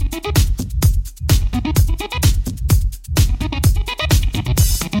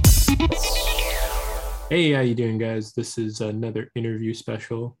Hey, how you doing, guys? This is another interview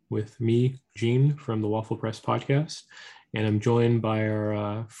special with me, Gene, from the Waffle Press podcast, and I'm joined by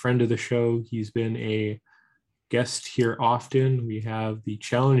our friend of the show. He's been a guest here often. We have the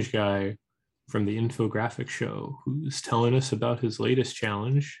challenge guy from the infographic show who's telling us about his latest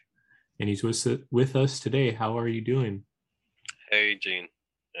challenge, and he's with us today. How are you doing? Hey, Gene.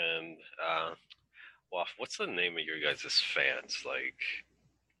 And what's the name of your guys' fans?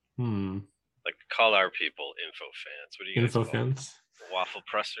 Hmm. Call our people info fans. What do you guys Info call them? fans? Waffle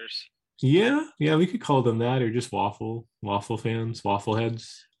pressers? Yeah, we could call them that, or just waffle fans, waffle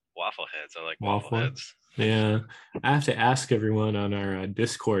heads. Waffle heads. I like waffle Waffle. heads. Yeah, I have to ask everyone on our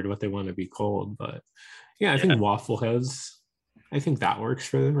Discord what they want to be called, but yeah, I Yeah, think waffle heads. I think that works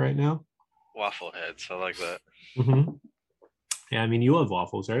for them right now. waffle heads. I like that. Yeah, I mean, you love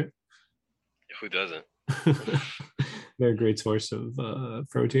waffles, right? Who doesn't? They're a great source of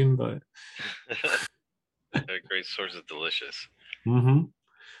protein, but A great source of delicious. hmm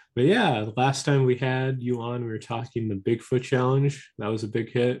but yeah, last time we had you on, we were talking the Bigfoot challenge. That was a big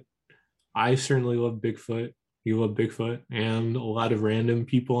hit. I certainly love Bigfoot. You love Bigfoot, and a lot of random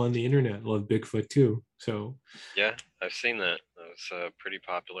people on the internet love Bigfoot too. So, Yeah, I've seen that. That was a pretty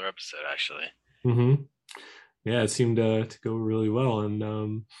popular episode, actually. hmm yeah, it seemed to go really well.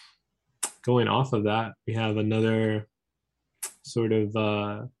 And going off of that, we have another sort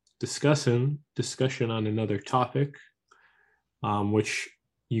of discussion on another topic, which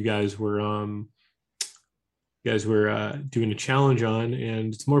you guys were doing a challenge on,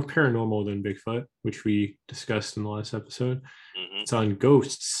 and it's more paranormal than Bigfoot, which we discussed in the last episode. hmm It's on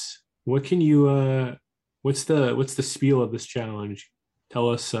ghosts. What can you what's the spiel of this challenge? Tell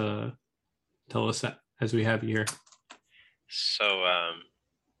us that as we have you here. So,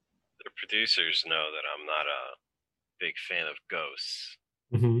 the producers know that I'm not a big fan of ghosts,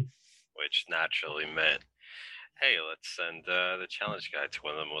 Mm-hmm. which naturally meant, hey, let's send the challenge guy to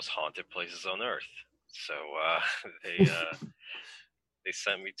one of the most haunted places on Earth. So they they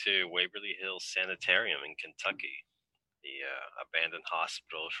sent me to Waverly Hills Sanatorium in Kentucky, the abandoned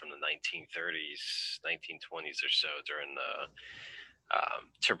hospital from the 1930s, 1920s or so during the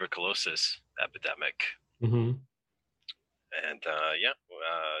tuberculosis epidemic. Mm-hmm. And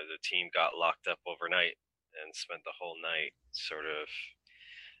the team got locked up overnight and spent the whole night sort of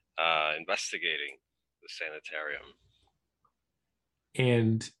investigating the sanitarium.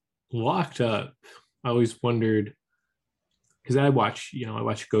 And locked up, I always wondered because I watch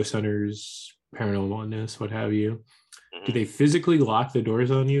Ghost Hunters, Paranormal Oneness, what have you. Do hmm they physically lock the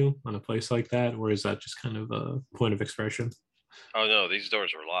doors on you on a place like that, or is that just kind of a point of expression? Oh no, these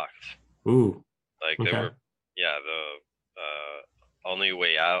doors were locked. Ooh, Like they okay. were, yeah. The only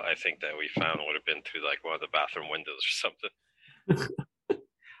way out I think that we found would have been through like one of the bathroom windows or something.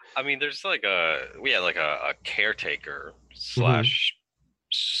 I mean, there's like we had like a caretaker hmm slash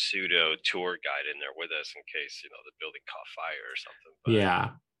pseudo tour guide in there with us in case the building caught fire or something. But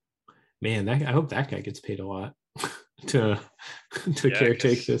Yeah, man, I hope that guy gets paid a lot to to yeah,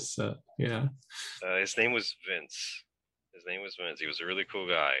 caretake because this. Yeah. his name was Vince. His name was Vince. He was a really cool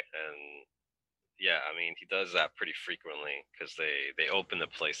guy, and yeah, I mean, he does that pretty frequently because they open the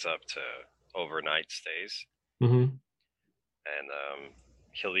place up to overnight stays, hmm and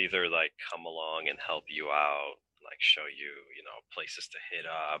he'll either like come along and help you out, like show you places to hit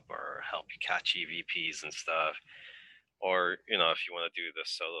up or help you catch EVPs and stuff, or if you want to do the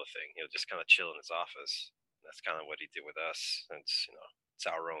solo thing, he'll just kind of chill in his office. That's kind of what he did with us. It's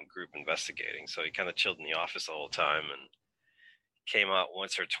our own group investigating, so he kind of chilled in the office the whole time and came out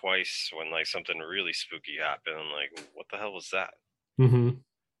once or twice when like something really spooky happened. I'm like, what the hell was that? hmm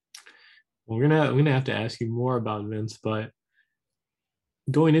we're gonna have to ask you more about Vince, but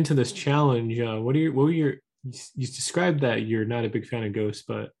going into this challenge, what were your you described that you're not a big fan of ghosts,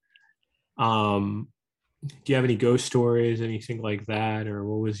 but um, do you have any ghost stories, anything like that, or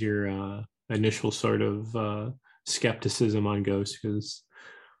what was your initial sort of skepticism on ghosts? Because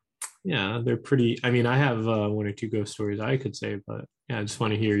yeah, they're pretty. I mean, I have one or two ghost stories I could say, but yeah, I just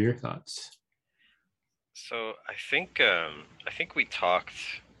want to hear your thoughts. So I think we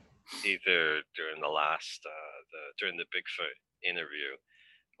talked either during the last during the Bigfoot interview,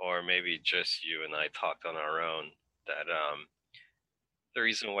 or maybe just you and I talked on our own that the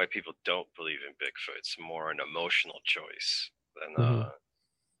reason why people don't believe in Bigfoot's more an emotional choice than hmm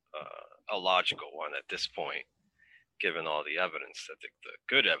a logical one at this point, given all the evidence the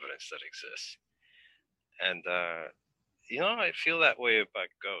good evidence that exists. And I feel that way about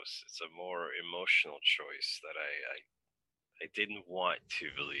ghosts. It's a more emotional choice that I didn't want to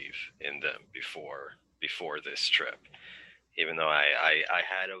believe in them before this trip. even though I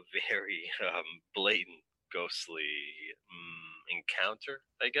had a very blatant ghostly encounter,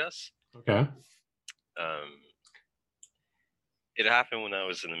 I guess. Okay. Um, it happened when I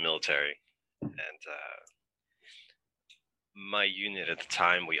was in the military, and my unit at the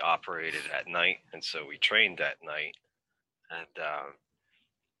time, we operated at night, and so we trained at night, and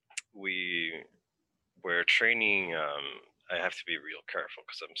we were training. I have to be real careful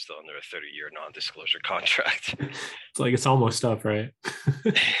because I'm still under a 30-year non-disclosure contract. It's like it's almost up, right?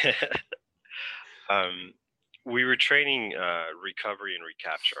 um, we were training recovery and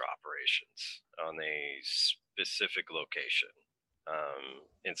recapture operations on a specific location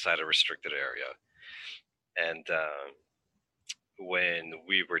inside a restricted area. And when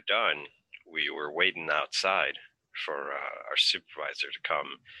we were done, we were waiting outside for our supervisor to come.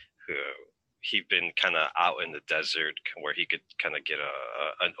 Who he'd been kind of out in the desert where he could kind of get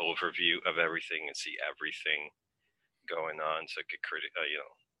an overview of everything and see everything going on, so he could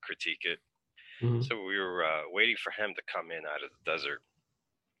critique it. Mhm. So we were waiting for him to come in out of the desert,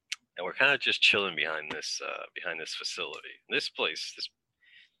 and we're kind of just chilling behind this facility. This place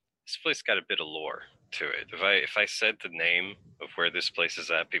got a bit of lore to it. If I said the name of where this place is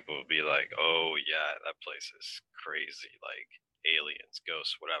at, people would be like, "Oh yeah, that place is crazy, like aliens,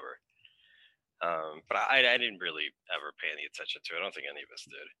 ghosts, whatever." But I didn't really ever pay any attention to it. I don't think any of us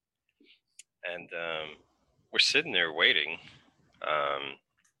did. And we're sitting there waiting. Um,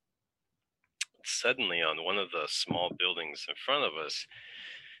 Suddenly, on one of the small buildings in front of us,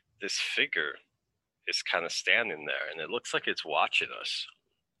 this figure is kind of standing there, and it looks like it's watching us.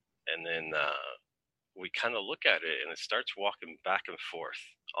 And then we kind of look at it, and it starts walking back and forth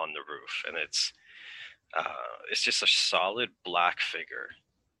on the roof, and it's just a solid black figure.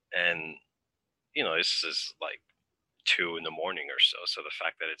 And this is like 2 in the morning or so. So the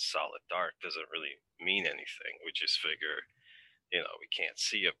fact that it's solid dark doesn't really mean anything. We just figure, we can't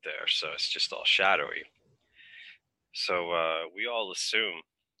see up there, so it's just all shadowy. So we all assume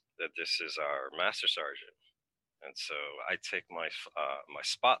that this is our master sergeant, and so I take my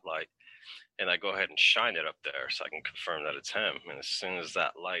spotlight and I go ahead and shine it up there so I can confirm that it's him. And as soon as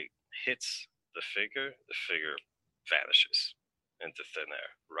that light hits the figure vanishes into thin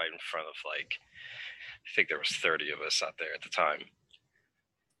air right in front of, like, I think there was 30 of us out there at the time.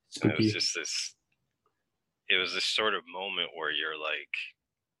 And Spooky. it was this sort of moment where you're like,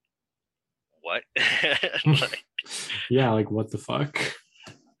 what? like, Yeah, like what the fuck?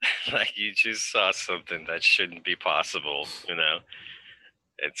 like you just saw something that shouldn't be possible, And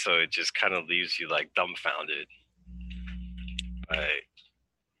so it just kind of leaves you like dumbfounded. But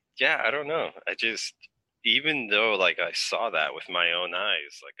yeah, I don't know. Even though like I saw that with my own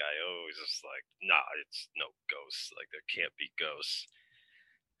eyes, like I always just like, nah, it's no ghosts. Like there can't be ghosts.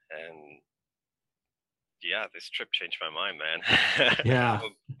 And yeah, this trip changed my mind, man. Yeah.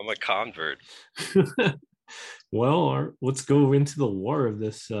 I'm a convert. Well, let's go into the lore of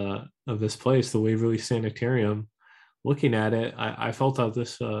this place, the Waverly Sanitarium. Looking at it, I felt that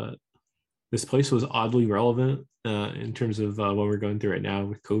this place was oddly relevant in terms of what we're going through right now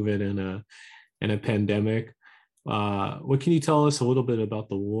with COVID and a pandemic. What can you tell us a little bit about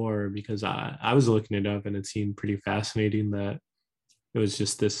the lore? Because I was looking it up and it seemed pretty fascinating that it was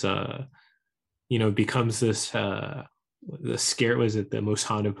just this becomes this the scare was it the most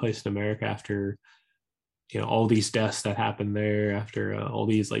haunted place in America after all these deaths that happened there after all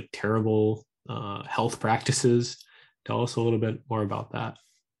these like terrible health practices. Tell us a little bit more about that.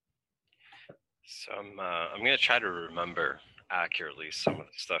 So I'm gonna try to remember accurately some of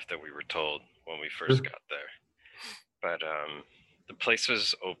the stuff that we were told when we first Sure. got there. But the place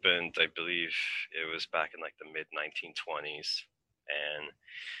was opened, I believe it was back in like the mid 1920s, and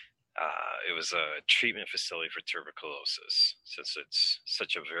it was a treatment facility for tuberculosis. Since it's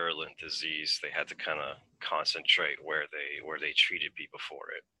such a virulent disease, they had to kind of concentrate where they treated people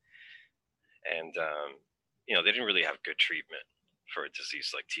for it. And they didn't really have good treatment for a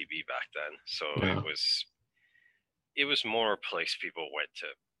disease like TB back then, so Yeah. it was more a place people went to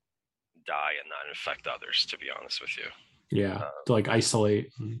die and not infect others. To be honest with you, Yeah. um, To like isolate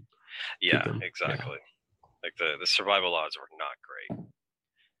and keep yeah, them. Yeah. exactly. Like the survival odds were not great,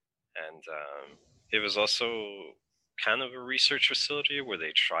 and it was also kind of a research facility where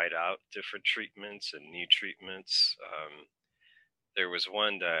they tried out different treatments and new treatments. There was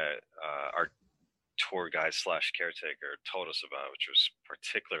one that our tour guide slash caretaker told us about, which was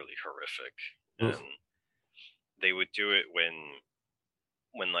particularly horrific, Oof. and they would do it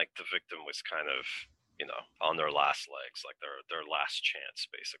when like the victim was kind of on their last legs, like their last chance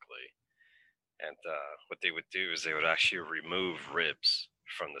basically. And what they would do is they would actually remove ribs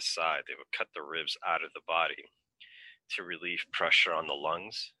from the side. They would cut the ribs out of the body to relieve pressure on the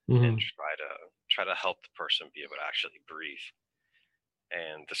lungs and Hmm. try to help the person be able to actually breathe.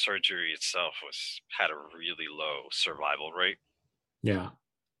 And the surgery itself was had a really low survival rate, Yeah.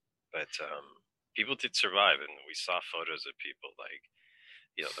 but people did survive, and we saw photos of people like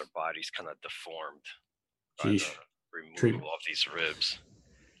their bodies kind of deformed by the Geesh. Treat. removal of these ribs.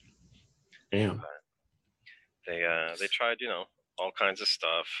 Damn. They tried all kinds of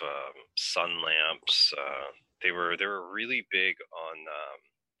stuff, sun lamps. They were really big on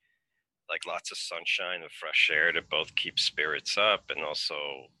like lots of sunshine and fresh air to both keep spirits up, and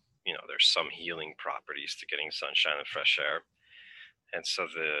also there's some healing properties to getting sunshine and fresh air. And so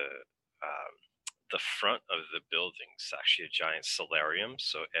the front of the building is actually a giant solarium.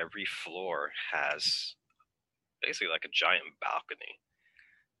 So every floor has basically like a giant balcony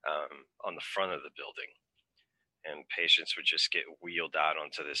on the front of the building, and patients would just get wheeled out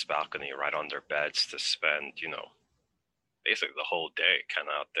onto this balcony right on their beds to spend, basically the whole day kind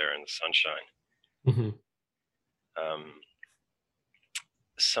of out there in the sunshine. Hmm. Um,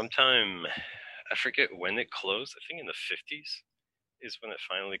 Sometime I forget when it closed. I think in the 50s is when it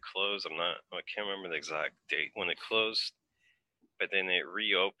finally closed. I can't remember the exact date when it closed, but then it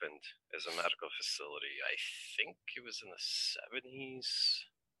reopened as a medical facility. I think it was in the 70s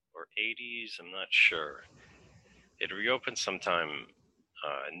or 80s. I'm not sure. It reopened sometime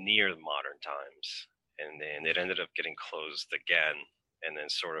near modern times, and then it ended up getting closed again, and then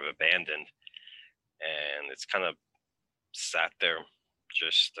sort of abandoned, and it's kind of sat there,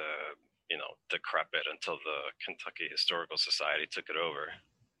 just decrepit until the Kentucky Historical Society took it over.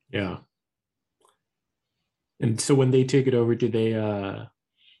 Yeah. And so when they take it over, do they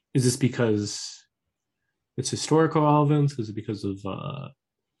is this because it's historical relevance? Is it because of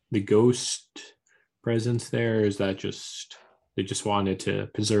the ghost presence there? Or is that just they just wanted to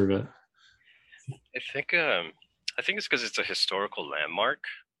preserve it? I think it's because it's a historical landmark.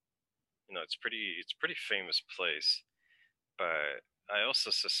 It's pretty famous place, but I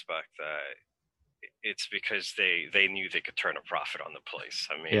also suspect that it's because they knew they could turn a profit on the place.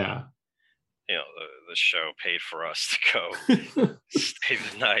 I mean, Yeah. the show paid for us to go stay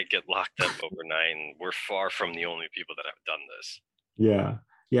the night, get locked up overnight, and we're far from the only people that have done this. Yeah.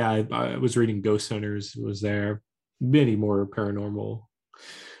 Yeah. I was reading Ghost Hunters was there. Many more paranormal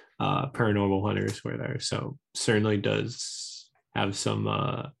hunters were there. So certainly does have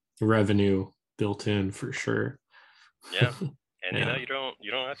some revenue built in for sure. Yeah, and Yeah. you don't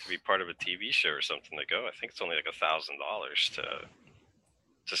have to be part of a TV show or something to go. I think it's only like $1,000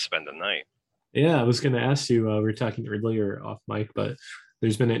 to spend a night. Yeah, I was going to ask you, we were talking earlier off mic, but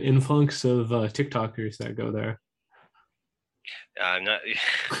there's been an influx of TikTokers that go there. I'm not.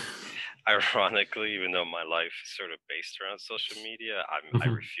 Ironically, even though my life is sort of based around social media, I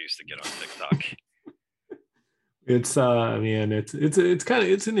Mhm. refuse to get on TikTok. It's man, it's kind of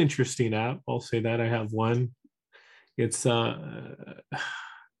it's an interesting app. I'll say that I have one. It's I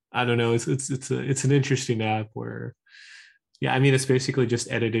don't know, it's an interesting app where yeah, I mean it's basically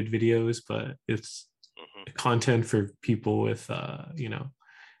just edited videos, but it's Hmm. content for people with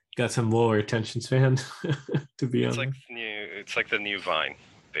got some lower attention span to be It's on like there. the new Vine,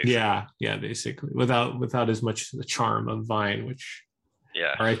 basically. Yeah, yeah, basically without as much the charm of Vine, which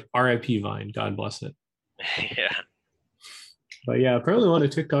Yeah, RIP Vine, God bless it. yeah, But yeah, apparently a lot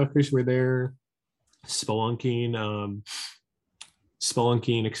of TikTokers were there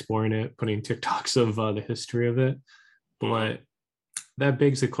spelunking, exploring it, putting TikToks of the history of it. hmm But that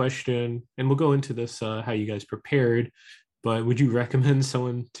begs the question, and we'll go into this how you guys prepared. But would you recommend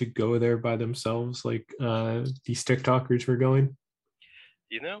someone to go there by themselves, like these TikTokers were going?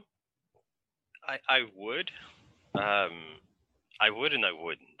 you know, I would, um, I would and I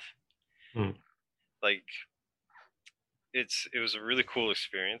wouldn't. Hmm. Like, it was a really cool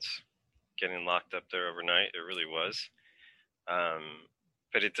experience getting locked up there overnight. It really was. Um,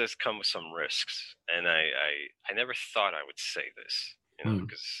 but it does come with some risks, and I never thought I would say this, Hmm.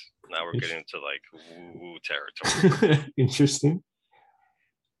 because now we're getting into like woo-woo territory. Interesting.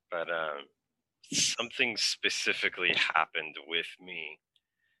 But something specifically happened with me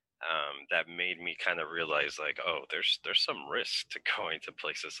that made me kind of realize, like, oh, there's some risk to going to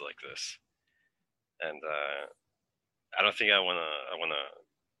places like this, and I don't think I wanna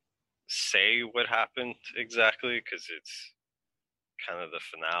say what happened exactly because it's kind of the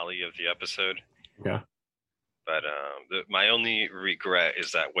finale of the episode. Yeah. But my only regret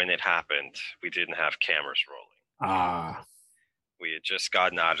is that when it happened, we didn't have cameras rolling. Ah. We had just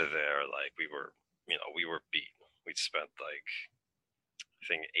gotten out of there, like we were beat. We'd spent like I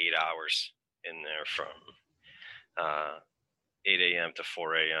think 8 hours in there from uh, 8 a.m. to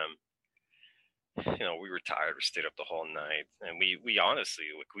 4 a.m. we were tired. We stayed up the whole night, and we honestly,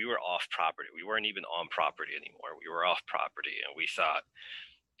 like, we were off property. We weren't even on property anymore. We were off property, and we thought,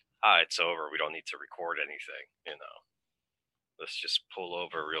 it's over. We don't need to record anything. Let's just pull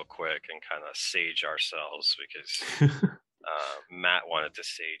over real quick and kind of sage ourselves because Matt wanted to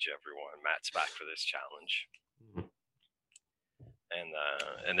sage everyone. Matt's back for this challenge,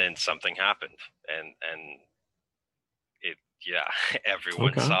 and then something happened, and it yeah,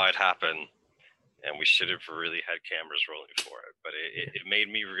 everyone Okay. saw it happen, and we should have really had cameras rolling for it. But it made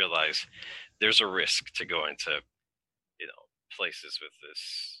me realize there's a risk to going to places with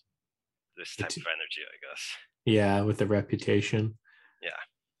this type It, of energy, I guess. yeah, with the reputation. Yeah.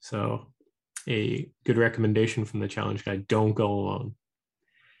 So a good recommendation from the challenge guy: don't go alone.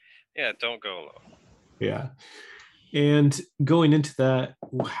 Yeah, don't go alone. Yeah. And going into that,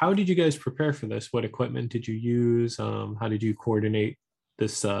 how did you guys prepare for this? What equipment did you use? How did you coordinate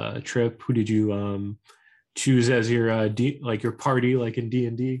this trip? Who did you choose as your like your party, like in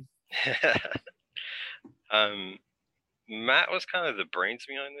D&D? um, Matt was kind of the brains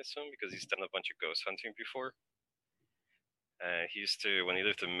behind this one because he's done a bunch of ghost hunting before. He used to, when he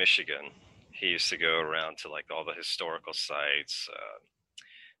lived in Michigan, he used to go around to like all the historical sites.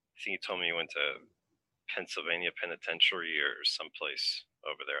 I think he told me he went to Pennsylvania Penitentiary or someplace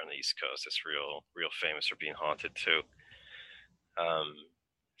over there on the East Coast. It's real famous for being haunted too. Um,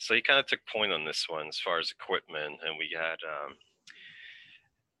 so he kind of took point on this one as far as equipment, and we had.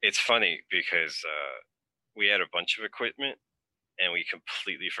 It's funny because we had a bunch of equipment, and we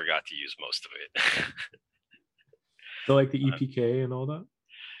completely forgot to use most of it. So like the EPK and all that?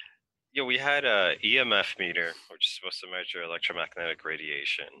 Yeah, we had a EMF meter, which is supposed to measure electromagnetic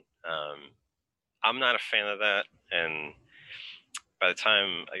radiation. I'm not a fan of that, and by the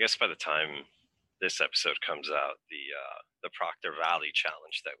time this episode comes out, the Proctor Valley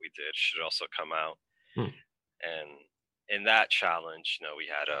challenge that we did should also come out. Hmm. And in that challenge, we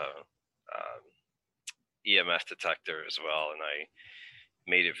had a EMF detector as well, and I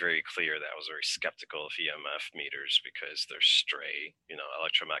made it very clear that I was very skeptical of EMF meters because they're stray,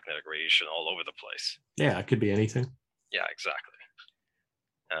 electromagnetic radiation all over the place. Yeah, it could be anything. Yeah, exactly.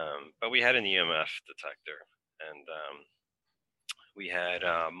 But we had an EMF detector, and we had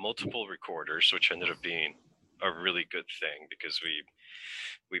multiple recorders, which ended up being a really good thing because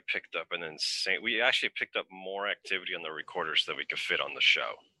we picked up an insane. We actually picked up more activity on the recorders than we could fit on the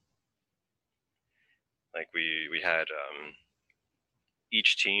show. Like we had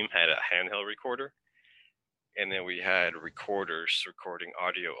each team had a handheld recorder, and then we had recorders recording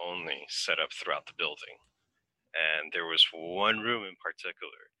audio only set up throughout the building. And there was one room in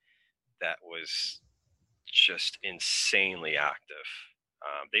particular that was just insanely active.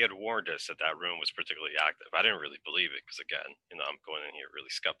 They had warned us that that room was particularly active. I didn't really believe it because, again, I'm going in here really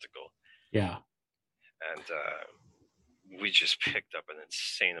skeptical. Yeah. And we just picked up an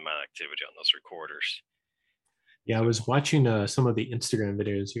insane amount of activity on those recorders. Yeah, I So, was watching some of the Instagram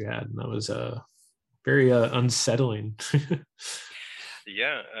videos you had, and that was very unsettling.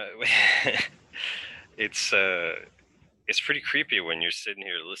 yeah, it's pretty creepy when you're sitting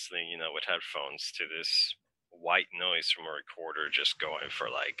here listening, with headphones to this white noise from a recorder just going for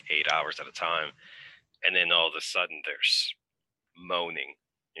like 8 hours at a time, and then all of a sudden there's moaning.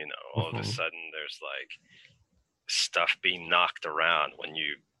 All of a Mhm. sudden there's like stuff being knocked around when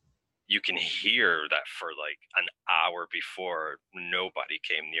you can hear that for like an hour before nobody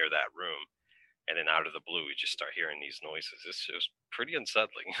came near that room, and then out of the blue you just start hearing these noises. It's just pretty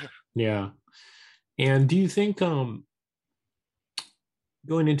unsettling. Yeah. And do you think going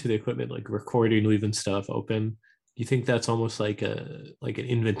into the equipment, like recording, leaving stuff open, do you think that's almost like an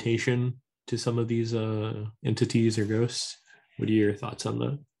invitation to some of these entities or ghosts? What are your thoughts on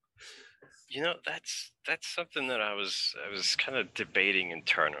that? That's something that I was kind of debating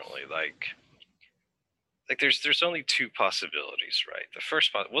internally. Like there's only two possibilities,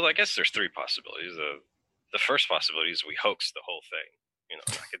 right? Well, I guess there's three possibilities. The first possibility is we hoaxed the whole thing.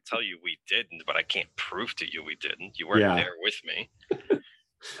 I can tell you we didn't, but I can't prove to you we didn't. You weren't Yeah. there with me.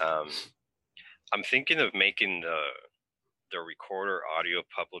 Um, I'm thinking of making the recorder audio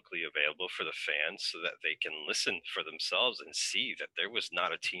publicly available for the fans so that they can listen for themselves and see that there was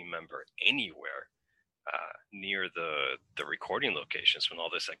not a team member anywhere near the recording locations when all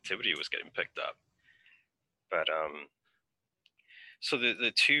this activity was getting picked up. But so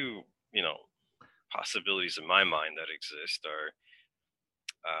the two possibilities in my mind that exist are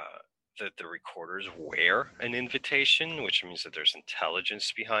that the recorders wear an invitation, which means that there's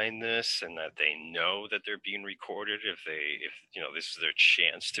intelligence behind this, and that they know that they're being recorded if this is their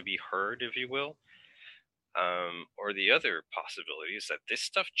chance to be heard, if you will. Or the other possibility is that this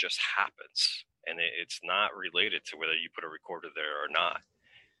stuff just happens. and it's not related to whether you put a recorder there or not.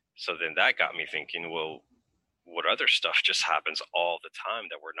 So then that got me thinking, well, what other stuff just happens all the time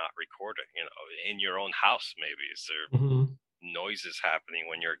that we're not recording? In your own house, maybe. Is there Mm-hmm. noises happening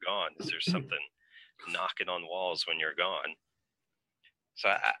when you're gone? Is there something knocking on walls when you're gone? So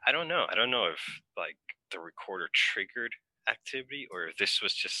I don't know. I don't know if like the recorder triggered activity or if this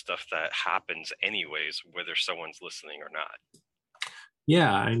was just stuff that happens anyways, whether someone's listening or not.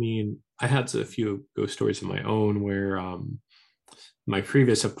 Yeah, I mean, I had a few ghost stories of my own where my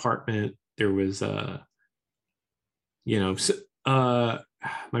previous apartment there was you know uh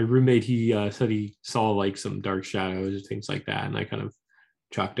my roommate he said he saw like some dark shadows and things like that, and I kind of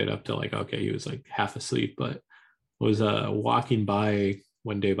chalked it up to like okay he was like half asleep, but was walking by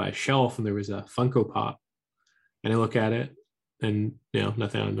one day by a shelf and there was a Funko Pop, and I look at it and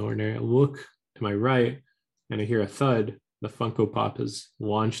nothing out of the ordinary. I look to my right and I hear a thud. The Funko Pop has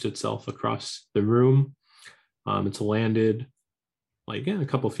launched itself across the room. It's landed like a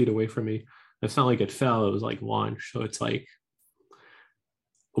couple feet away from me. It's not like it fell, it was like launched. So it's like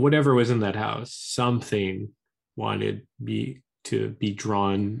whatever was in that house, something wanted me to be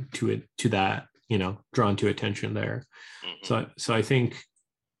drawn to it, to that, drawn to attention there. Mm-hmm. So I think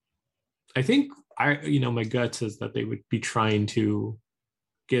my gut says that they would be trying to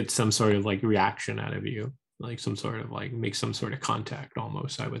get some sort of like reaction out of you, like some sort of like make some sort of contact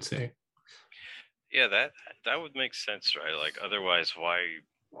almost, I would say. Yeah, that would make sense, right? Like otherwise,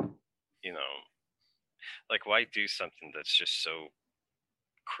 you know, why do something that's just so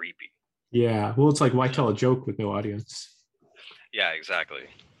creepy? Yeah. Well, it's like why You know? tell a joke with no audience? Yeah, exactly.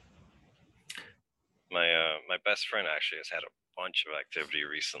 My best friend actually has had a bunch of activity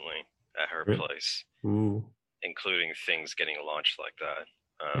recently at her Right. place, Ooh. including things getting launched like that.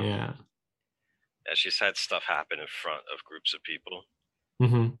 Yeah. And she's had stuff happen in front of groups of people.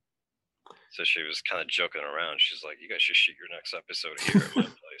 Mm-hmm. So she was kind of joking around. She's like, "You guys should shoot your next episode here at my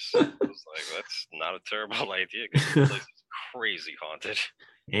place." I was like, "That's not a terrible idea because this place is crazy haunted."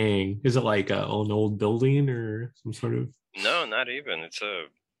 Dang. Is it like an old building or some sort of? No, not even. It's a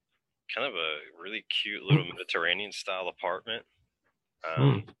kind of a really cute little Mediterranean style apartment.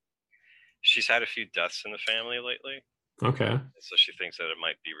 Hmm. She's had a few deaths in the family lately, Okay. so she thinks that it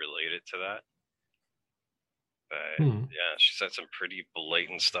might be related to that. But Hmm. yeah, she's had some pretty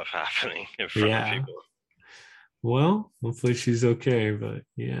blatant stuff happening in front of Yeah. people. Well, hopefully she's okay, but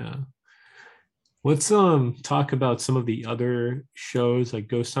yeah. Let's talk about some of the other shows like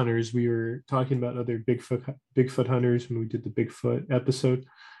Ghost Hunters. We were talking about other Bigfoot hunters when we did the Bigfoot episode.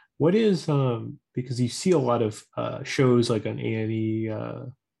 What is because you see a lot of shows like on A&E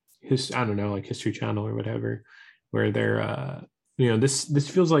I don't know, like History Channel or whatever, where they're this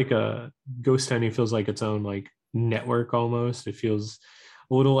feels like a ghost hunting feels like its own like network almost. It feels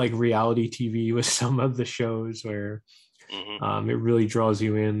a little like reality TV with some of the shows where Hmm. it really draws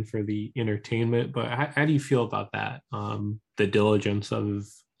you in for the entertainment. But how do you feel about that? The diligence of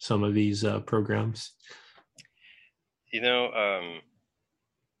some of these programs. You know,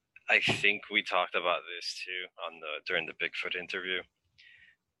 I think we talked about this too during the Bigfoot interview,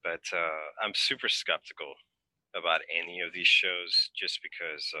 but I'm super skeptical about any of these shows just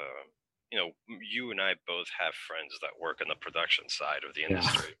because you and I both have friends that work on the production side of the Yeah.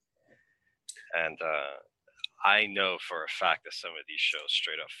 industry, and I know for a fact that some of these shows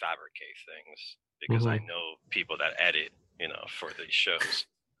straight up fabricate things because I Mm-hmm. know people that edit, for these shows.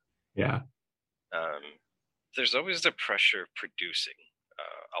 Yeah. Um, there's always the pressure of producing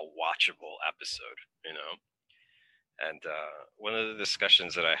a watchable episode, you know. And one of the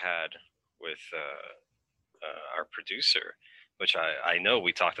discussions that I had with our producer, which I know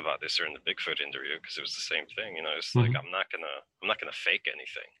we talked about this during the Bigfoot interview because it was the same thing. It's like Mm-hmm. I'm not gonna fake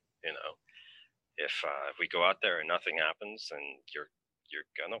anything. If we go out there and nothing happens, then you're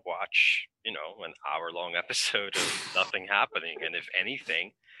gonna watch an hour-long episode of nothing happening, and if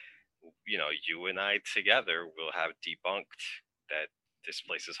anything, you and I together will have debunked that this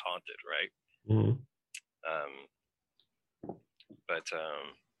place is haunted, right? Mm-hmm. Um, but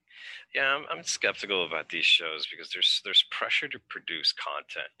yeah, I'm skeptical about these shows because there's pressure to produce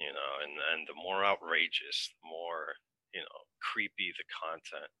content, and the more outrageous, the more creepy the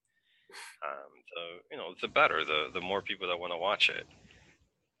content, the better, the more people that want to watch it.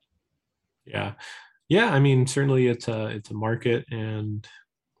 Yeah. Yeah. I mean, certainly it's a market, and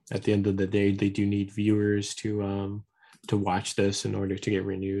at the end of the day, they do need viewers to watch this in order to get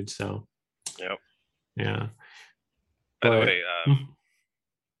renewed. So Yep. yeah. By the But way,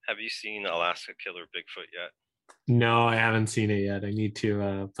 have you seen Alaska Killer Bigfoot yet? No, I haven't seen it yet. I need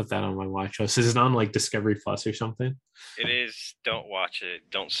to put that on my watch list. Is it on like Discovery Plus or something? It is. Don't watch it.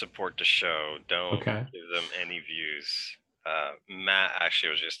 Don't support the show. Don't Okay. give them any views. Matt actually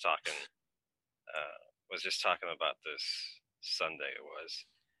was just talking about this Sunday. It was,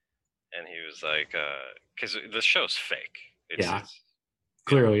 and he was like, because the show's fake. Yeah, It's you know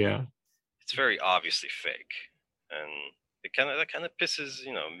clearly, yeah. it's very obviously fake, and that kind of pisses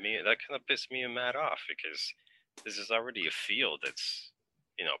me that kind of pissed me and Matt off because this is already a field that's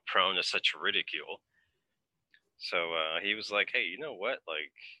prone to such ridicule. So he was like, "Hey, you know what?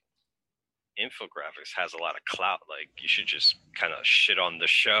 Like, infographics has a lot of clout. Like, you should just kind of shit on the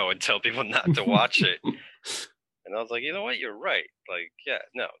show and tell people not to watch it." And I was like, "You know what? You're right. Like, yeah,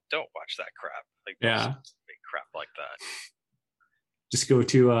 no, don't watch that crap. Like, don't Yeah. make crap like that." Just go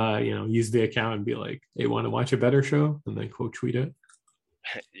to use the account and be like, "Hey, want to watch a better show?" and then quote tweet it.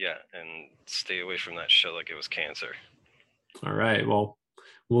 Yeah, and stay away from that show like it was cancer. All right. Well,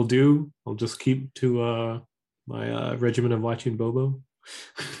 we'll do. I'll just keep to my regimen of watching Bobo.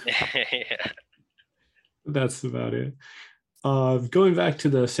 Yeah. That's about it. Going back to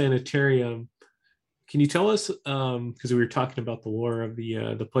the sanitarium, can you tell us, because we were talking about the lore of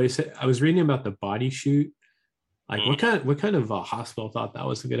the place? I was reading about the body shoot. Like, Mhm. what kind of hospital thought that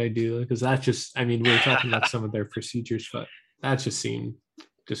was a good idea? Because that just, I mean, we were talking about some of their procedures, but that just seemed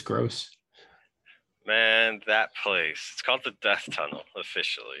just gross. Man, that place. It's called the Death Tunnel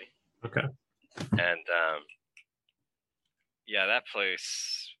officially. Okay. And yeah, that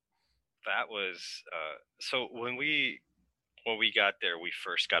place that was so when we got there, we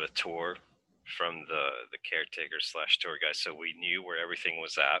first got a tour from the caretaker slash tour guy, so we knew where everything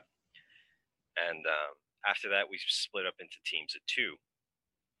was at. And after that, we split up into teams of two.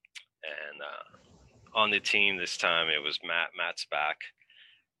 And on the team this time, it was Matt. Matt's back.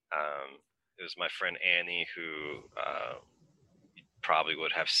 It was my friend Annie, who probably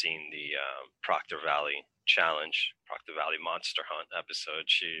would have seen the Proctor Valley Challenge, Proctor Valley Monster Hunt episode.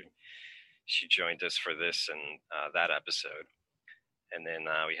 She joined us for this and that episode. And then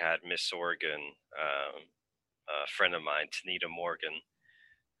we had Miss Oregon, a friend of mine, Tanita Morgan.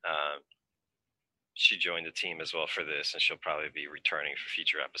 Uh, she joined the team as well for this, and she'll probably be returning for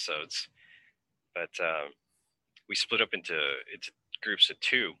future episodes. But we split up into groups of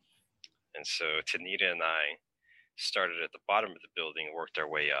two, and so Tanita and I started at the bottom of the building and worked our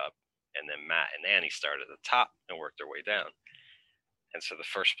way up, and then Matt and Annie started at the top and worked their way down. And so the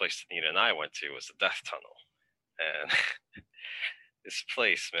first place Tanita and I went to was the Death Tunnel, and this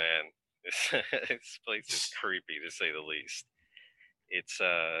place, man, this place is creepy to say the least. It's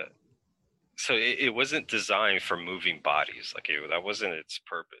so it wasn't designed for moving bodies. Like that wasn't its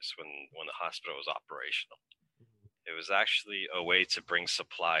purpose when the hospital was operational. It was actually a way to bring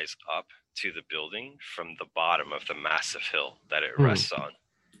supplies up to the building from the bottom of the massive hill that it Hmm. rests on.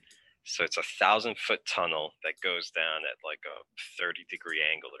 So it's 1,000-foot tunnel that goes down at like a 30-degree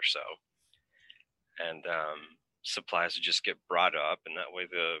angle or so, and supplies would just get brought up, and that way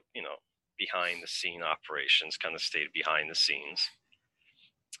the behind the scene operations kind of stayed behind the scenes.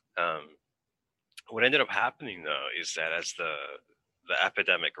 What ended up happening though is that as the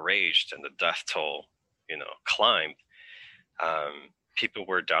epidemic raged and the death toll climbed, people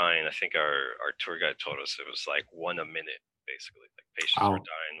were dying. I think our tour guide told us it was like one a minute, basically. Like patients were Wow.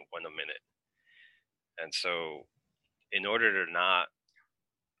 dying one a minute. And so, in order to not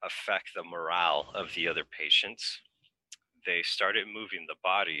affect the morale of the other patients, they started moving the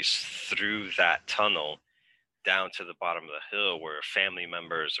bodies through that tunnel down to the bottom of the hill where family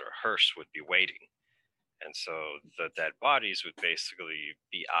members or hearse would be waiting. And so the dead bodies would basically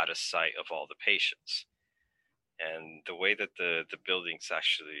be out of sight of all the patients. And the way that the building's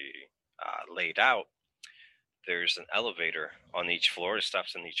actually laid out, there's an elevator on each floor. It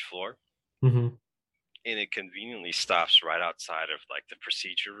stops on each floor, Hmm. and it conveniently stops right outside of like the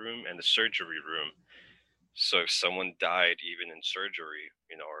procedure room and the surgery room. So if someone died even in surgery,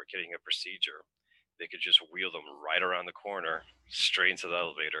 or getting a procedure, they could just wheel them right around the corner, straight into the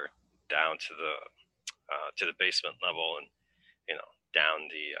elevator, down to the basement level, and down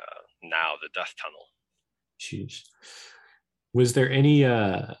the now the death tunnel. Jeez. Was there any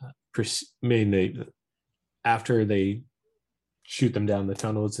I mean, after they shoot them down the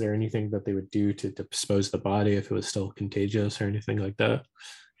tunnel, is there anything that they would do to dispose the body if it was still contagious or anything like that?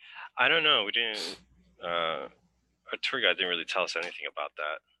 I don't know. We didn't. Our tour guide didn't really tell us anything about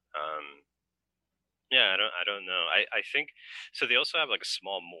that. Yeah, I don't know. I think so. They also have like a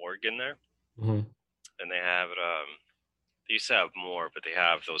small morgue in there, Hmm. and they have they used to have more, but they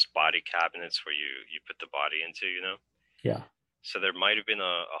have those body cabinets where you put the body into. Yeah. So there might have been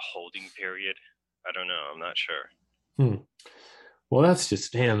a holding period I don't know. I'm not sure. Hmm. Well, that's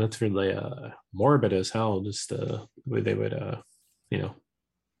just damn. That's really morbid as hell. Just the way they would you know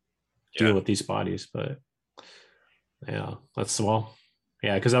Yeah. deal with these bodies. But yeah, that's well,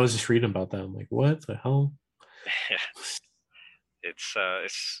 yeah. Because I was just reading about that. I'm like, what the hell? It's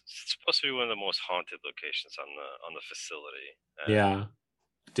supposed to be one of the most haunted locations on the facility, and Yeah,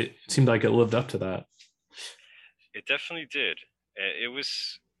 it seemed like it lived up to that. it definitely did. It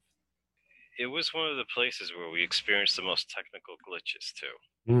was one of the places where we experienced the most technical glitches too.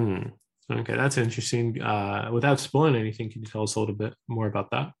 Hmm. Okay, that's interesting. Without spoiling anything, can you tell us a little bit more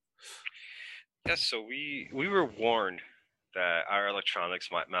about that? Yes, so we were warned that our electronics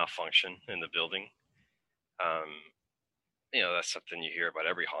might malfunction in the building. Um, that's something you hear about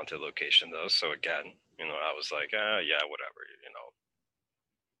every haunted location, though. So again, I was like, yeah, whatever.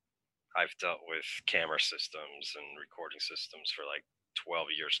 I've dealt with camera systems and recording systems for like 12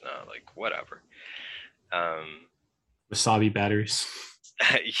 years now. Like, whatever. Um, Wasabi batteries.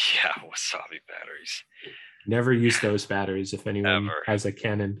 yeah, wasabi batteries. Never use those batteries if anyone Ever. has a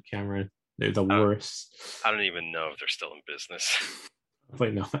Canon camera. They're the I don't, worst. I don't even know if they're still in business.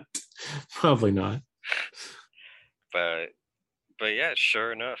 Probably not. Probably not. but but yeah,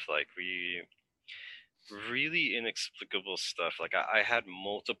 sure enough, like we really inexplicable stuff. Like I had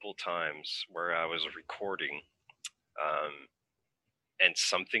multiple times where I was recording, um, and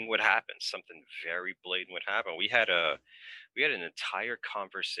something would happen, something very blatant would happen. We had an entire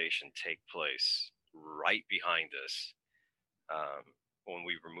conversation take place right behind us, when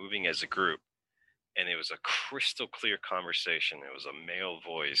we were moving as a group, and it was a crystal clear conversation. It was a male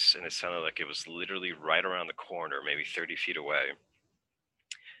voice, and it sounded like it was literally right around the corner, maybe 30 feet away.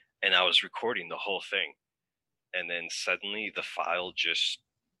 And I was recording the whole thing, and then suddenly the file just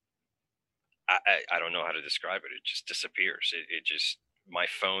I don't know how to describe it. It just disappears. It just my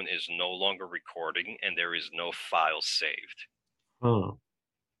phone is no longer recording, and there is no file saved. Oh,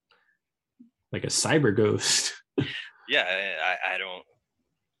 like a cyber ghost. Yeah, I don't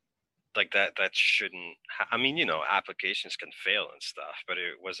like that. That shouldn't. I mean, applications can fail and stuff, but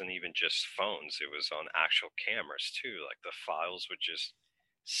it wasn't even just phones. It was on actual cameras too. Like the files would just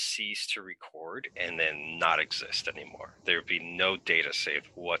cease to record and then not exist anymore. There would be no data saved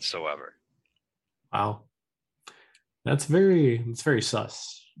whatsoever. Wow. It's very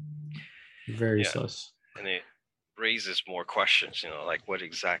sus. Very Yeah, sus. and it raises more questions, like what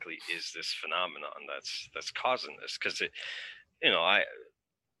exactly is this phenomenon that's causing this? Because I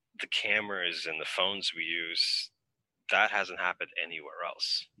the cameras and the phones we use, that hasn't happened anywhere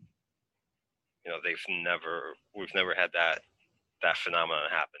else. We've never had that phenomenon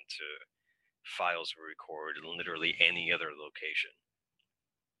happen to files we record in literally any other location.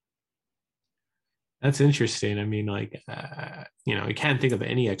 That's interesting. I mean, like, I can't think of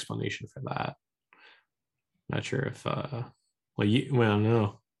any explanation for that. Not sure if, well,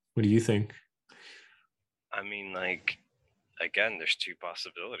 no. What do you think? I mean, like, again, there's two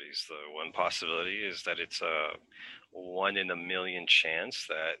possibilities. The one possibility is that it's a one in a million chance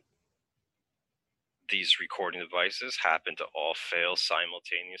that these recording devices happen to all fail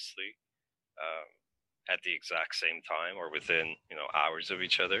simultaneously, um, at the exact same time or within hours of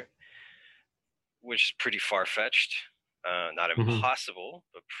each other, which is pretty far fetched. Not Mhm. impossible,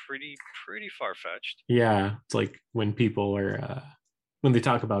 but pretty far fetched. Yeah, it's like when people are, when they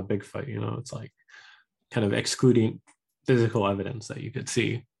talk about Bigfoot, it's like kind of excluding physical evidence that you could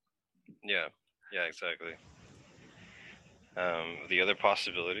see. Yeah, yeah, exactly. The other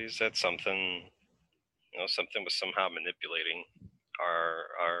possibility is that something was somehow manipulating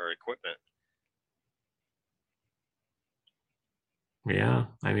our equipment. Yeah,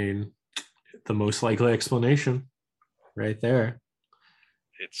 I mean, the most likely explanation right there.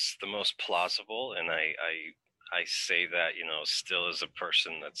 It's the most plausible, and I say that still as a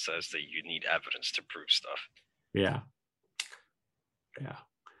person that says that you need evidence to prove stuff. Yeah, yeah.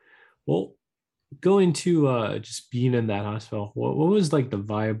 Well, going to just being in that hospital, what was like the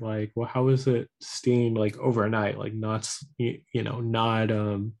vibe like? Well, how was it staying like overnight? Like not not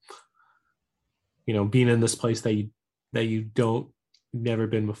being in this place that you don't never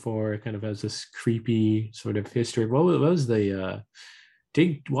been before, kind of has this creepy sort of history. What was the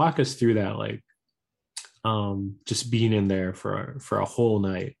take walk us through that, like just being in there for a whole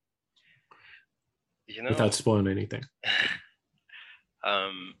night You without know, spoiling anything.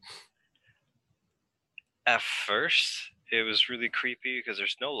 um, at first it was really creepy because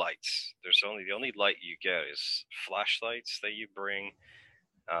there's no lights. The only light you get is flashlights that you bring.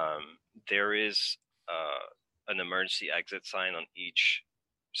 There is an emergency exit sign on each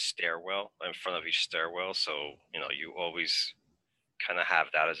stairwell, in front of each stairwell, so you always kind of have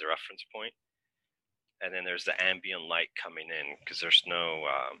that as a reference point. and then there's the ambient light coming in because there's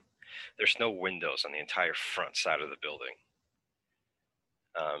no windows on the entire front side of the building.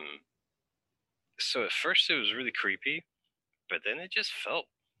 Um, so at first it was really creepy, but then it just felt,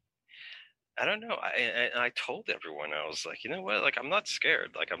 I don't know. I told everyone, I was like, you know what? Like, I'm not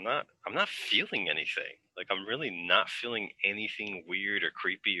scared. Like, I'm not feeling anything. Like, I'm really not feeling anything weird or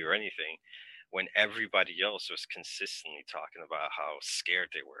creepy or anything. When everybody else was consistently talking about how scared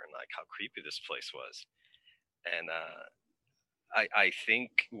they were and like how creepy this place was. And I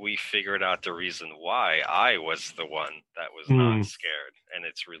think we figured out the reason why I was the one that was not Hmm. scared, and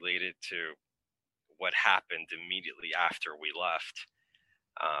it's related to what happened immediately after we left.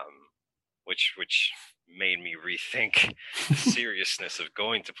 Which made me rethink the seriousness of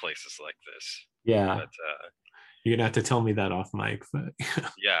going to places like this. Yeah, But you're gonna have to tell me that off mic, but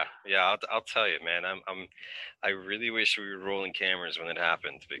yeah, I'll tell you, man. I really wish we were rolling cameras when it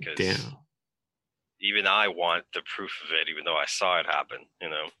happened because damn. even I want the proof of it, even though I saw it happen, you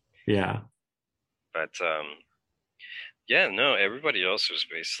know. Yeah. But yeah, no, everybody else was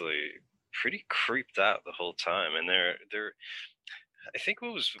basically pretty creeped out the whole time, and they're. I think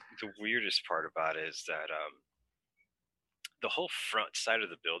what was the weirdest part about it is that the whole front side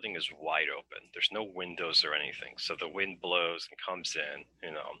of the building is wide open. There's no windows or anything, so the wind blows and comes in.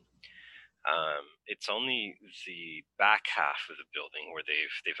 You know, it's only the back half of the building where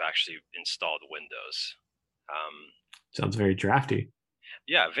they've actually installed windows. Um, Sounds very drafty.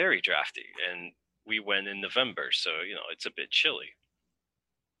 yeah, very drafty, and we went in November, so you know it's a bit chilly.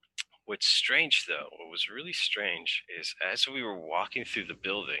 What's strange though, what was really strange is as we were walking through the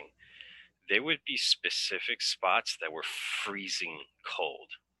building, there would be specific spots that were freezing cold,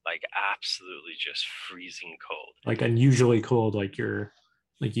 like absolutely just freezing cold. Like unusually cold, like you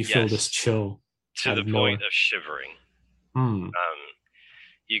feel this Yes, chill to out the of point nowhere. of shivering. Hmm.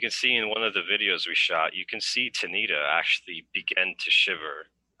 You can see in one of the videos we shot, you can see Tanita actually begin to shiver.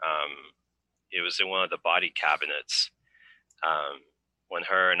 It was in one of the body cabinets. Um, when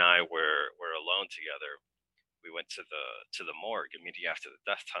her and I were alone together, we went to the morgue immediately after the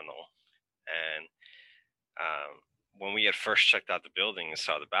death tunnel, and when we had first checked out the building and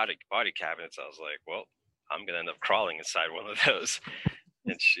saw the body cabinets, I was like, well, I'm gonna end up crawling inside one of those.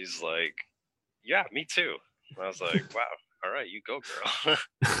 And she's like, yeah, me too. And I was like, wow, all right, you go, girl.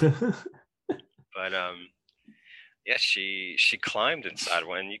 But yeah, she climbed inside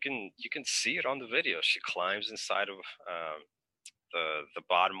one. You can see it on the video. She climbs inside of the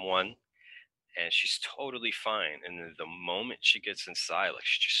bottom one, and she's totally fine. And then the moment she gets inside, like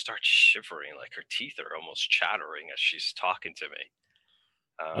she just starts shivering, like her teeth are almost chattering as she's talking to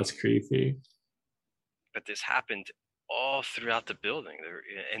me. That's Um, creepy. but this happened all throughout the building.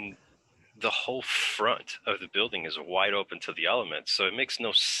 And the whole front of the building is wide open to the elements, so it makes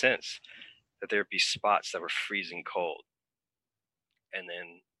no sense that there'd be spots that were freezing cold, and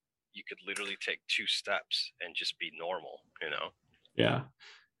then you could literally take two steps and just be normal, you know. Yeah.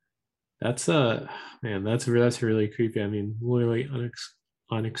 That's man, that's really creepy. I mean, literally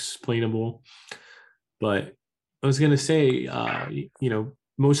unexplainable. But I was gonna say, you know,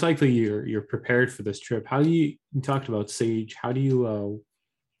 most likely you're prepared for this trip. How do you talked about Sage? How do you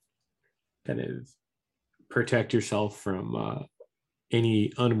kind of protect yourself from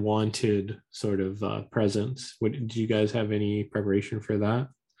any unwanted sort of presence? What did you guys have any preparation for that?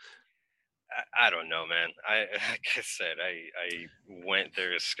 I don't know, man. I like I said, I went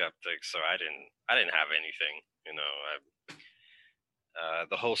there as skeptic, so I didn't have anything, you know.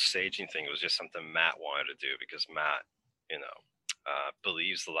 The whole staging thing was just something Matt wanted to do because Matt, you know,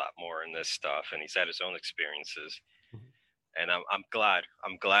 believes a lot more in this stuff, and he's had his own experiences. And I'm glad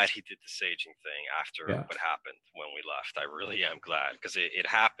he did the saging thing after Yeah. what happened when we left. I really am glad because it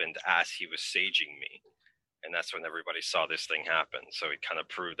happened as he was saging me, and that's when everybody saw this thing happen. So it kind of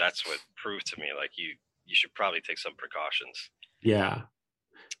proved, that's what proved to me like you should probably take some precautions. Yeah.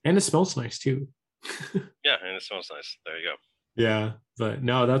 And it smells nice too. Yeah, and it smells nice. There you go. Yeah. But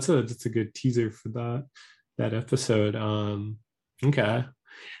no, that's a good teaser for that episode. Okay. I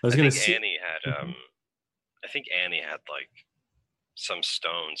was I gonna think see. Annie had I think Annie had like some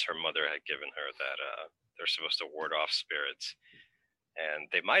stones her mother had given her that they're supposed to ward off spirits, and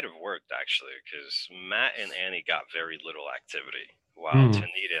they might have worked actually because Matt and Annie got very little activity, while Hmm.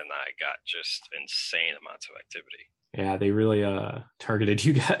 Tanita and I got just insane amounts of activity. Yeah, they really targeted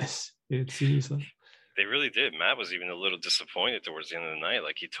you guys. It seems like. They really did. Matt was even a little disappointed towards the end of the night.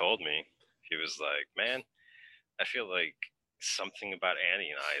 Like he told me, he was like, "Man, I feel like something about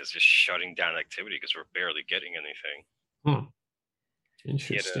Annie and I is just shutting down activity because we're barely getting anything." Hmm. He had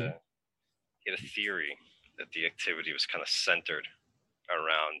Interesting. a he had a theory that the activity was kind of centered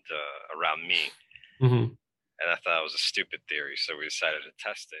around around me. Hmm. And I thought it was a stupid theory, so we decided to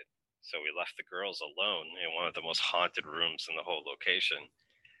test it. So we left the girls alone in one of the most haunted rooms in the whole location.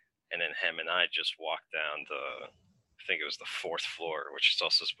 And then him and I just walked down I think it was the fourth floor, which is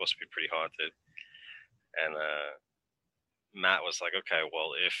also supposed to be pretty haunted. And Matt was like, okay,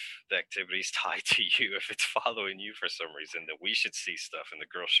 well, if the activity's tied to you, if it's following you for some reason, then we should see stuff and the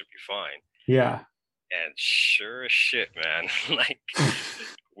girls should be fine. Yeah. And sure as shit, man, like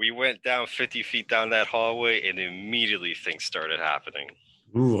we went down 50 feet down that hallway and immediately things started happening.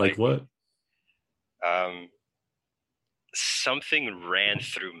 Ooh, like Like, what? um, something ran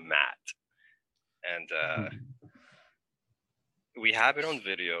through Matt. And we have it on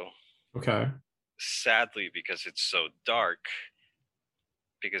video. Okay. Sadly, because it's so dark,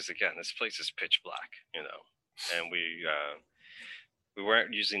 because again, this place is pitch black, and we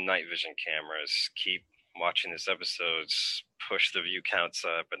weren't using night vision cameras. Keep watching these episodes, push the view counts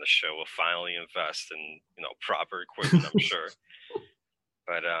up, and the show will finally invest in proper equipment, I'm sure.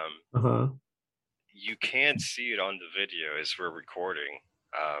 But Uh-huh. you can see it on the video as we're recording.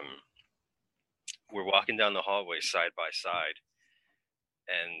 We're walking down the hallway side by side,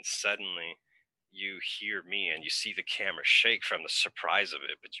 and suddenly you hear me and you see the camera shake from the surprise of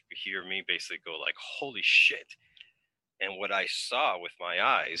it, but you hear me basically go like, holy shit. And what I saw with my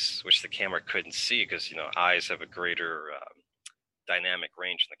eyes, which the camera couldn't see because eyes have a greater dynamic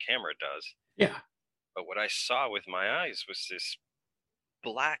range than the camera does, Yeah. but what I saw with my eyes was this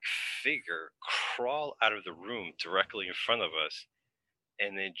black figure crawl out of the room directly in front of us,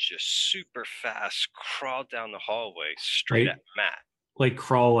 and then just super fast crawl down the hallway straight at Like Matt. like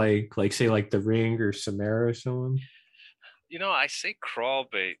crawl like say like the Ring or Samara or someone. I say crawl,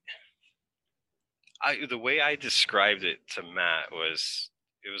 but the way I described it to Matt was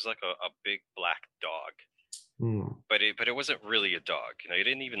it was like a big black dog, Hmm. but it wasn't really a dog. It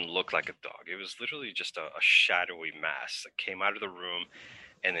didn't even look like a dog. It was literally just a shadowy mass that came out of the room,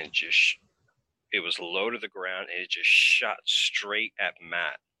 and then just it was low to the ground, and it just shot straight at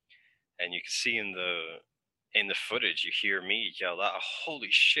Matt. And you can see in the footage, you hear me yell out, "Holy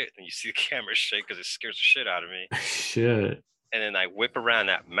shit!" and you see the camera shake because it scares the shit out of me. Shit. And then I whip around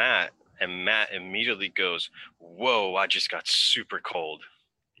at Matt, and Matt immediately goes, "Whoa, I just got super cold."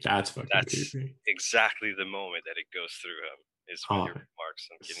 That's fucking That's creepy. exactly the moment that it goes through him, is when Oh, he remarks,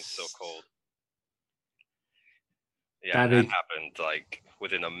 "I'm getting so cold." Yeah, that and that makes happened like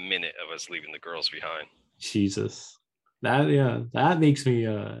within a minute of us leaving the girls behind. Jesus. That yeah, that makes me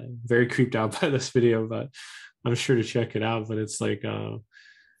very creeped out by this video, but I'm sure to check it out. But it's like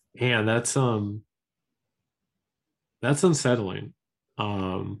man, that's unsettling.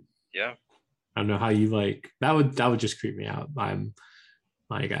 Um Yeah, I don't know how you like that would just creep me out. I'm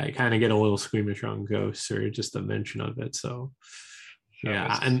like I kind of get a little squeamish on ghosts or just the mention of it. So that yeah,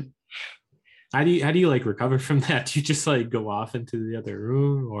 was and how do you like recover from that? Do you just like go off into the other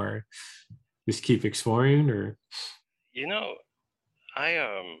room or just keep exploring or you know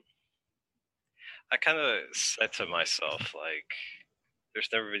I kind of said to myself like, there's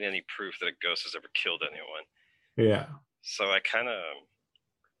never been any proof that a ghost has ever killed anyone. yeah. So I kind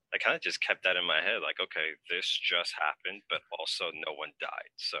of just kept that in my head, like, okay, this just happened, but also no one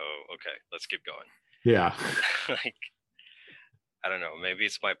died. So okay, let's keep going. Yeah. Like, I don't know, maybe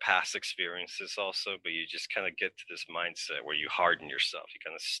it's my past experiences also, but you just kind of get to this mindset where you harden yourself. You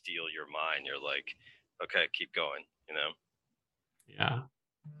kind of steel your mind. You're like, okay, keep going. Yeah.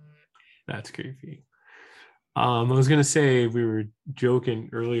 That's creepy. I was gonna say we were joking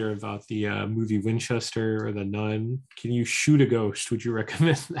earlier about the movie Winchester or The Nun. Can you shoot a ghost? Would you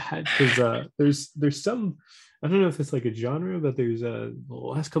recommend that? Because there's some I don't know if it's like a genre, but there's the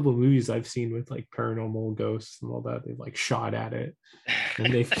last couple of movies I've seen with like paranormal ghosts and all that. They've like shot at it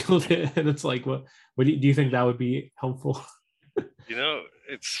and they've killed it, and it's like what do you think that would be helpful?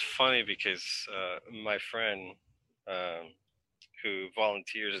 It's funny because my friend um, who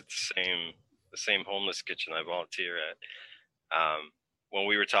volunteers at the same homeless kitchen I volunteer at, when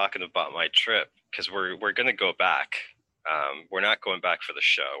we were talking about my trip, because we're gonna go back. We're not going back for the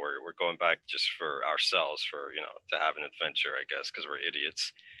show. We're going back just for ourselves, for to have an adventure, I guess, because we're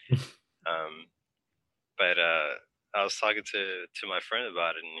idiots. Um, but I was talking to my friend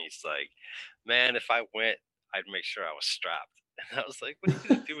about it, and he's like, "Man, if I went, I'd make sure I was strapped." And I was like, "What are you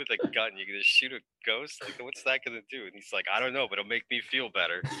gonna do with a gun? You're gonna shoot a ghost? Like, what's that gonna do?" And he's like, "I don't know, but it'll make me feel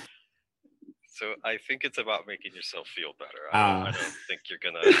better." So I think it's about making yourself feel better. I don't. I uh don't think you're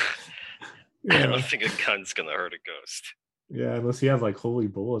gonna. I don't yeah. think a gun's gonna hurt a ghost. Yeah, unless you have like holy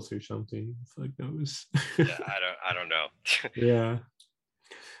bullets or something. It's like those. Yeah, I don't know. Yeah.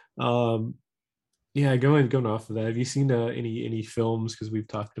 Um yeah, going off of that. Have you seen any films? Because we've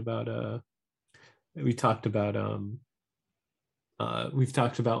talked about we talked about we've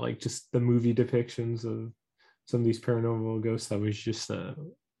talked about like just the movie depictions of some of these paranormal ghosts. That was just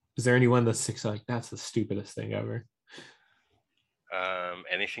is there anyone that sticks out like that's the stupidest thing ever?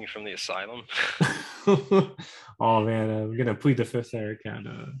 Anything from the asylum? Oh man, I'm gonna plead the fifth there.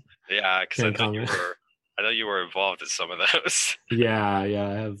 Yeah, because Can't comment. I know you were involved in some of those. Yeah, I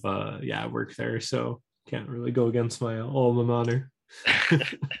have yeah, I work there, so can't really go against my alma mater.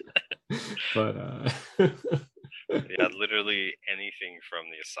 But Yeah, literally anything from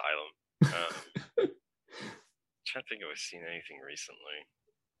the asylum. Trying to think if I've seen anything recently.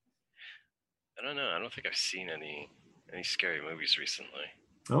 I don't know. I don't think I've seen any scary movies recently.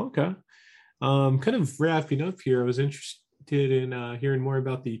 okay. Kind of wrapping up here. I was interested in hearing more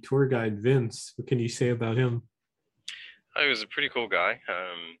about the tour guide Vince. What can you say about him? He was a pretty cool guy.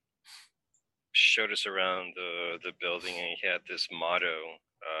 Showed us around the building, and he had this motto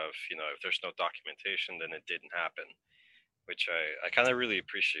of, if there's no documentation, then it didn't happen, which I kind of really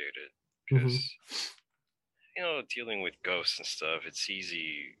appreciated because Hmm. dealing with ghosts and stuff, to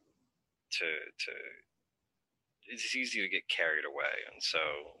to it's easy to get carried away, and so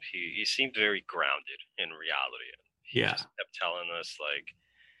he seemed very grounded in reality. He Yeah. just kept telling us like,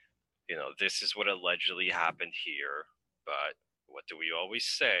 this is what allegedly happened here, but what do we always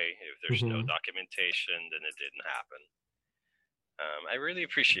say? If there's no Hmm. documentation, then it didn't happen. I really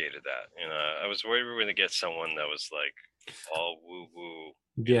appreciated that. I was worried we were going to get someone that was like all woo woo,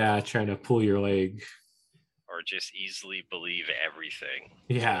 Yeah, trying to pull your leg. or just easily believe everything.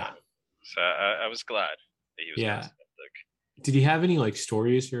 Yeah. So I was glad that he was not a Yeah. skeptic. Did he have any like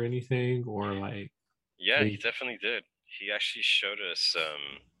stories or anything, or like Yeah, he any? definitely did. He actually showed us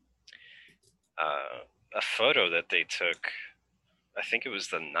a photo that they took. I think it was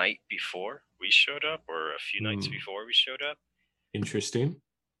the night before we showed up, or a few nights Hmm, before we showed up, interesting.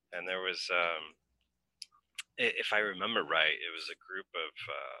 and there was, if I remember right, it was a group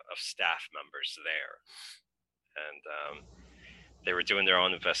of staff members there, and they were doing their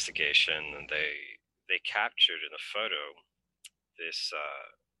own investigation, and they captured in a photo this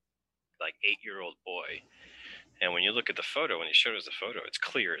like 8-year-old boy. And when you look at the photo, when he showed us the photo, it's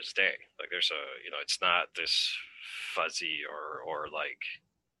clear as day. Like there's it's not this fuzzy or like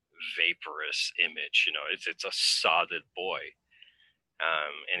vaporous image. It's a solid boy.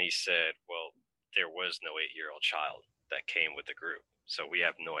 And he said, well, there was no 8-year-old child that came with the group. So we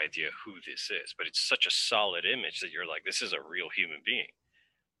have no idea who this is, but it's such a solid image that you're like, this is a real human being.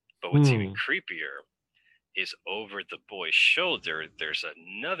 But what's even Hmm. creepier is over the boy's shoulder, there's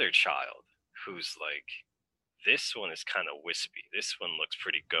another child who's like, this one is kind of wispy. This one looks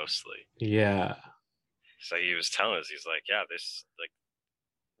pretty ghostly. Yeah. So he was telling us, he's like, yeah, this, like,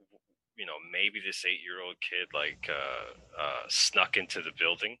 maybe this 8-year-old kid, like, snuck into the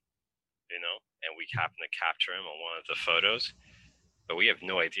building, and we happen to capture him on one of the photos, but we have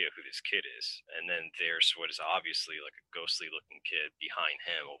no idea who this kid is. And then there's what is obviously like a ghostly looking kid behind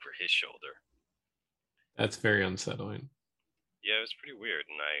him over his shoulder. That's very unsettling. Yeah, it was pretty weird.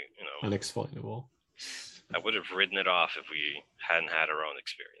 And Unexplainable. I would have written it off if we hadn't had our own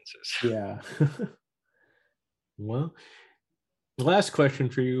experiences. Yeah. Well, the last question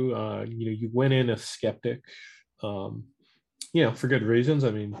for you, you went in a skeptic, um, for good reasons.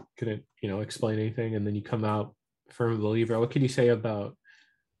 I mean, couldn't, explain anything, and then you come out firm believer. What can you say about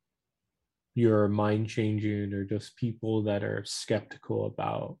your mind changing or just people that are skeptical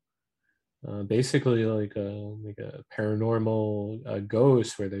about basically like a paranormal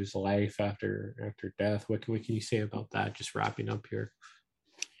ghost where there's life after death? What can you say about that? Just wrapping up here.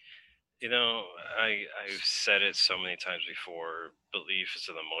 I've said it so many times before. Belief is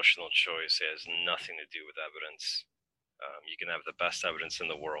an emotional choice. It has nothing to do with evidence. You can have the best evidence in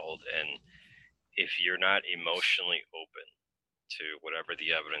the world, and if you're not emotionally open to whatever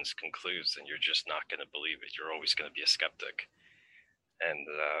the evidence concludes, then you're just not going to believe it. You're always going to be a skeptic. And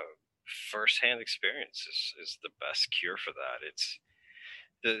firsthand experience is the best cure for that. It's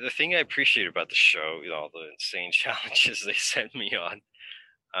the thing I appreciate about the show, all the insane challenges they sent me on.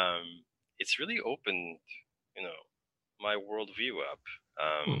 It's really opened, you know, my worldview up.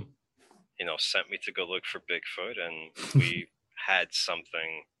 Hmm. Sent me to go look for Bigfoot, and we had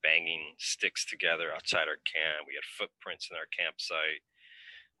something banging sticks together outside our camp. We had footprints in our campsite.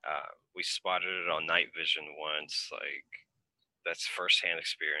 We spotted it on night vision once. Like, that's firsthand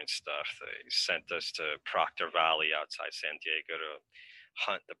experience stuff. They sent us to Proctor Valley outside San Diego to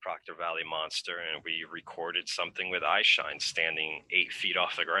hunt the Proctor Valley monster, and we recorded something with eye shine standing 8 feet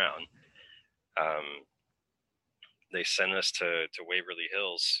off the ground. They sent us to Waverly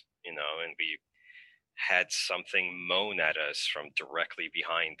Hills, and we had something moan at us from directly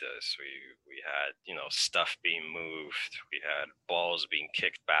behind us. We had, stuff being moved. We had balls being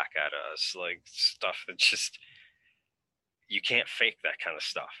kicked back at us, like stuff that just you can't fake that kind of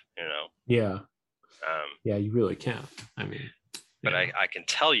stuff. Yeah. Um, Yeah, you really can't. I mean, but yeah. I can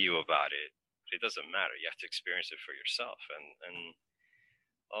tell you about it. But it doesn't matter. You have to experience it for yourself. And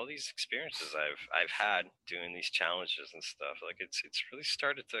all these experiences I've had doing these challenges and stuff, like it's really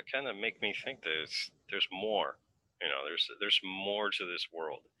started to kind of make me think there's more. There's more to this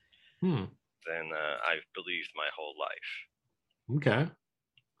world Hmm. than I've believed my whole life. Okay.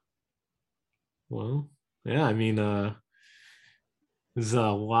 Well, yeah, I mean, there's a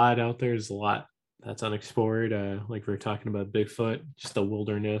lot out there. There's a lot that's unexplored. Like we were talking about Bigfoot, just the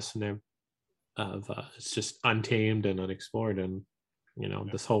wilderness and of it's just untamed and unexplored. And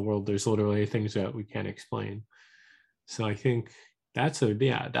this whole world, there's literally things that we can't explain. So I think that's a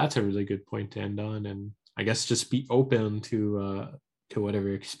really good point to end on. And I guess just be open to whatever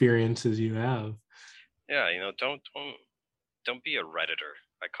experiences you have. Yeah, don't be a redditor.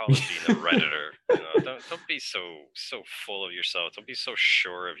 I call it being a redditor. Don't be so full of yourself. Don't be so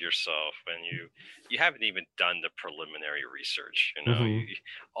sure of yourself when you haven't even done the preliminary research. Mm-hmm.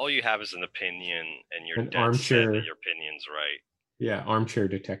 All you have is an opinion, and you're An dead set that armchair, your opinion's right. yeah, armchair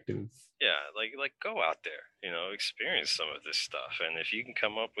detective. Yeah, like go out there, experience some of this stuff, and if you can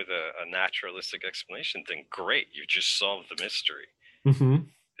come up with a naturalistic explanation, then great, you just solved the mystery. Mm-hmm.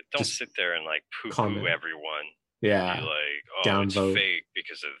 But don't Just sit there and like poo-poo comment. everyone and be Yeah, like, oh, it's downvote. fake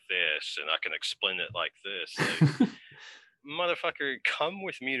because of this, and I can explain it like this. Like, motherfucker, come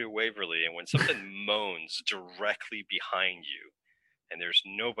with me to Waverly, and when something moans directly behind you and there's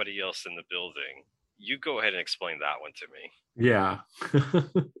nobody else in the building, you go ahead and explain that one to me. Yeah.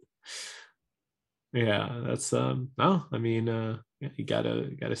 Yeah, that's oh, I mean yeah, you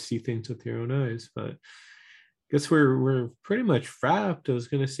gotta see things with your own eyes, but I guess we're pretty much wrapped. I was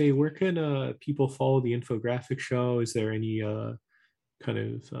gonna say, where can people follow the infographic show? Is there any kind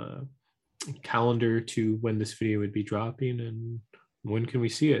of calendar to when this video would be dropping, and when can we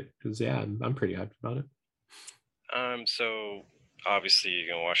see it? Because yeah, I'm pretty hyped about it. So obviously you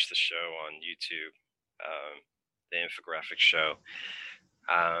can watch the show on YouTube, the infographic show.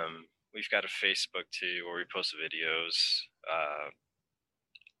 We've got a Facebook too where we post videos.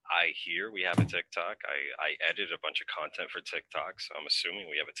 I hear we have a TikTok. I edit a bunch of content for TikTok, so I'm assuming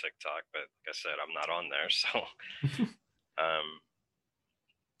we have a TikTok, but like I said, I'm not on there. So um,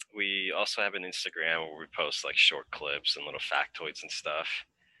 we also have an Instagram where we post like short clips and little factoids and stuff.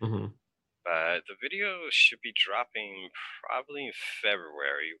 Mm-hmm. But the video should be dropping probably in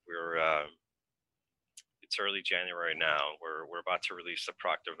February. It's early January now. We're about to release the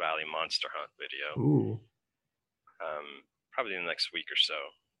Proctor Valley Monster Hunt video. Ooh. Probably in the next week or so.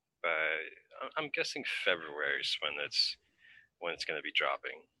 But I'm guessing February is when it's going to be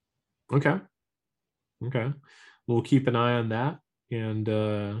dropping. Okay. Okay. We'll keep an eye on that. And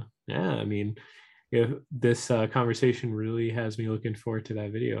yeah, I mean, if this conversation really has me looking forward to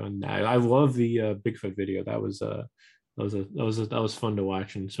that video. And I love the Bigfoot video. That was fun to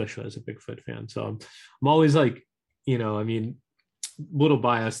watch, and especially as a Bigfoot fan. So I'm always like, I mean, a little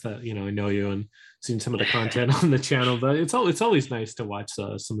biased that I know you and seen some of the content on the channel, but it's always nice to watch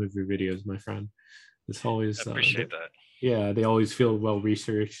some of your videos, my friend. It's always I appreciate that. yeah, they always feel well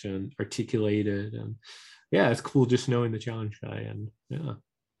researched and articulated, and yeah, it's cool just knowing the challenge guy. And yeah,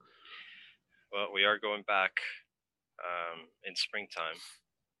 Well, we are going back in springtime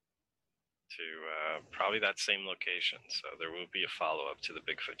to probably that same location, so there will be a follow-up to the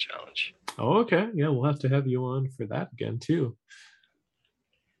Bigfoot challenge. oh okay, yeah, we'll have to have you on for that again too.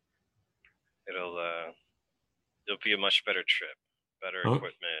 It'll be a much better trip, better Oh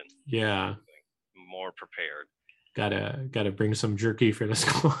equipment, yeah, more prepared. gotta bring some jerky for the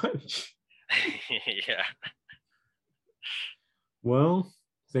squash. Yeah. Well,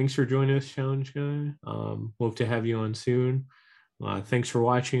 thanks for joining us, challenge guy. Hope to have you on soon. Thanks for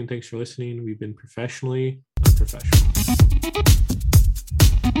watching. Thanks for listening. We've been professionally unprofessional.